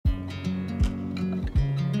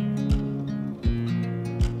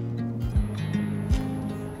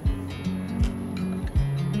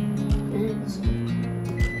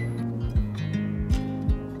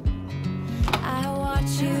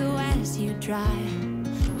try.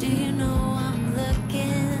 Do you know I'm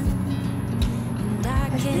looking, and I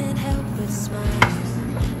can't help but smile.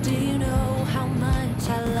 Do you know how much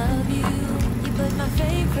I love you? You put my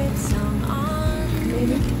favorite song on.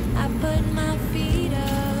 I put my feet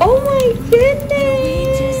up. Oh my goodness. We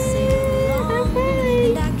just sing along,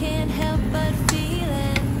 and I can't help but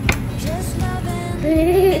feeling, just loving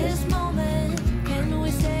this moment. Can we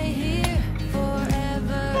stay here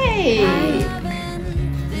forever? Hey. Loving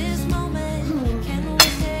this moment. Can we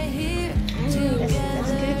stay here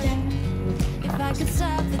together? If I could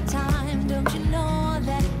stop the time, don't you know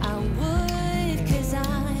that I would? 'Cause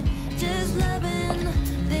I'm just loving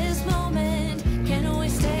this moment. Can we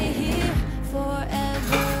stay here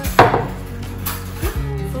forever?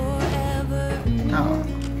 Forever.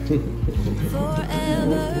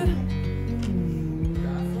 Forever.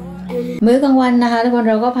 มื้อกลางวันนะคะทุกคน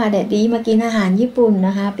เราก็พาแดดดี้มากินอาหารญี่ปุ่นน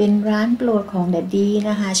ะคะเป็นร้านโปรดของแดดดี้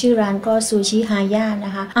นะคะชื่อร้านก็ซูชิฮายาน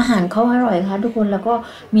ะคะอาหารเขาอร่อยค่ะทุกคนแล้วก็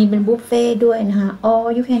มีเป็นบุฟเฟ่ด้วยนะคะ all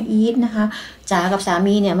you can eat นะคะจ๋ากับสา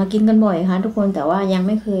มีเนี่ยมากินกันบ่อยค่ะทุกคนแต่ว่ายังไ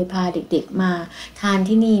ม่เคยพาเด็กๆมาทาน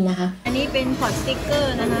ที่นี่นะคะอันนี้เป็นพอตสติ๊กเกอ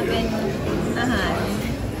ร์นะคะเป็นอาหาร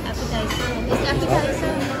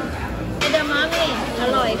appetizerเอดามะเมอ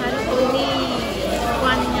ร่อยค่ะทุกคนนี่ค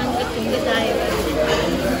วันยังกระจุยกระจายเลย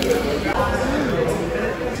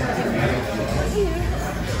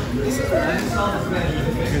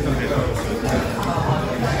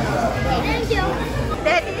Thank you.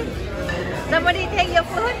 Daddy, somebody take your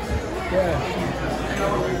food. Yeah.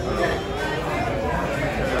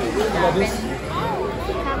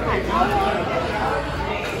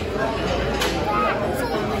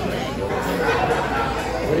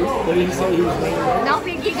 What did you say he was making? No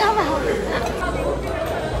thinking about.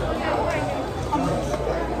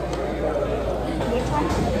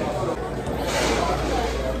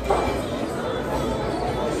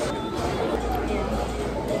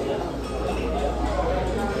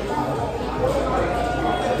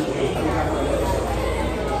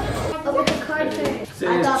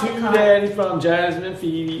 Says to Daddy from Jasmine,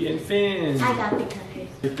 Phoebe, and Finn. I got the card.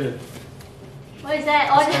 Get the What is that?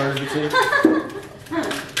 start of the tape.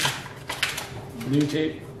 New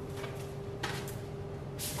tape.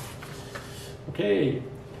 Okay.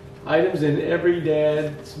 Items in every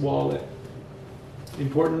dad's wallet.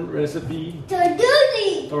 Important recipe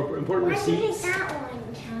or important receipts.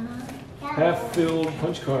 Half-filled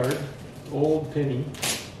punch card. Old penny.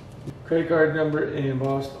 Credit card number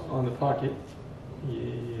embossed on the pocket.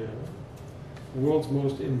 Yeah. World's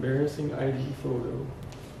most embarrassing ID photo.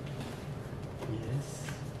 Yes.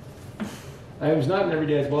 Items not in every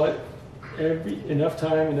dad's wallet. Enough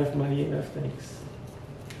time, enough money, enough thanks.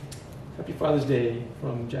 Happy Father's Day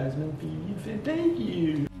from Jasmine, Phoebe, and Finn. Thank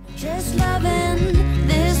you. Just loving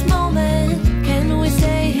this moment. Can we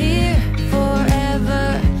stay here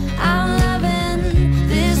forever? I'm loving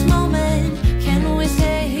this moment. Can we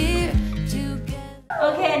stay here together?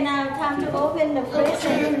 Okay, now time to open the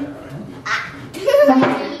present. You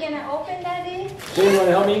gonna open, Daddy? Jane, you want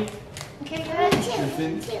to help me? Okay, good. And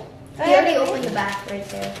Finn? You already opened the back right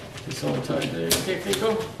there. It's all tied there. Okay, go.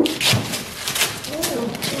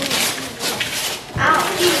 Ow!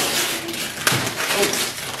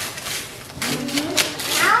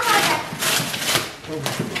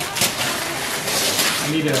 I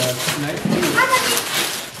need a knife.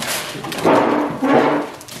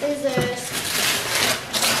 Scissors.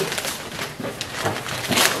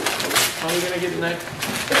 How are we gonna get the knife?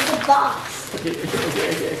 It's the box. Okay.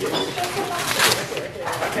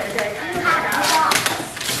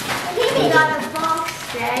 You got a box,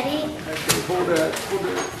 Daddy. Okay, hold it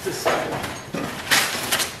this side.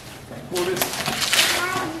 Hold it.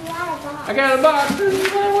 I got a box. This is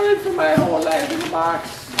what I wanted for my whole life in a box.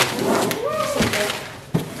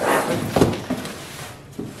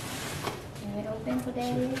 Can I open for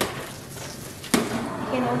Daddy? You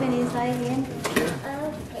can open inside again.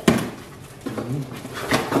 Okay.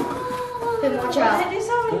 Bit more trout.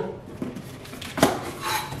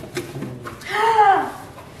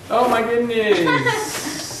 Oh my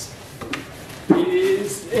goodness. It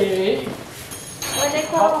is a What they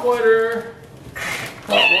hot call? water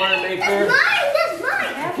maker. That's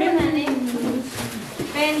mine.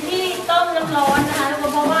 เป็นที่ต้มน้ำร้อนนะคะเ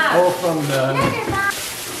พราะว่า Oh, from the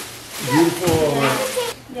beautiful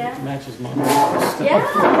Yeah. matches mom. Yeah.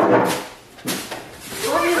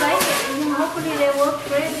 Oh, you like it? Hopefully they work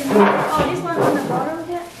great. Oh, this one on the bottom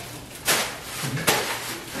here.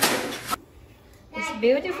 It's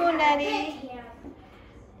beautiful, Daddy.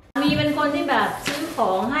 มีเป็นคนที่แบบซื้อข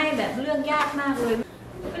องให้แบบเรื่องยากมากเลย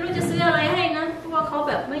ไม่รู้จะซื้ออะไรให้นะเพราะว่าเขา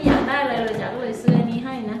แบบไม่อยากได้อะไรเลยอยากเลยซื้ออันนี้ใ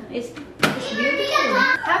ห้นะ It's beautiful.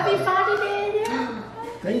 Happy Father's Day.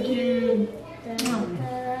 Thank you.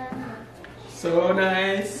 So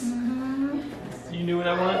nice. You knew what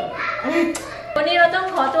I want? วันนี้เราต้อง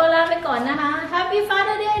ขอตัวลาไปก่อนนะคะ Happy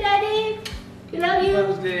Father's Day Daddy We love you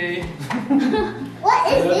Father's Day. What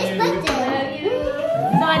is Love this you. birthday? Love you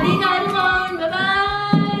สวัสดีค่ะทุกคนบ๊ายบา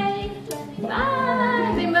ยบาย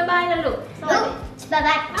เป็นบ๊ายบายนะลูกสวัสดี Bye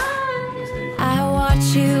bye. I watch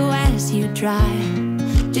you as you drive.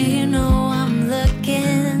 Do you know I'm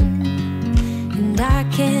looking? And I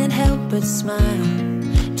can't help but smile.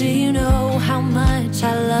 Do you know how much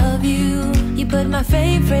I love you? You put my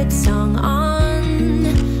favorite song on.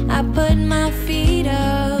 I put my feet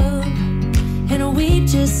up. And we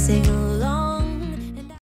just sing along.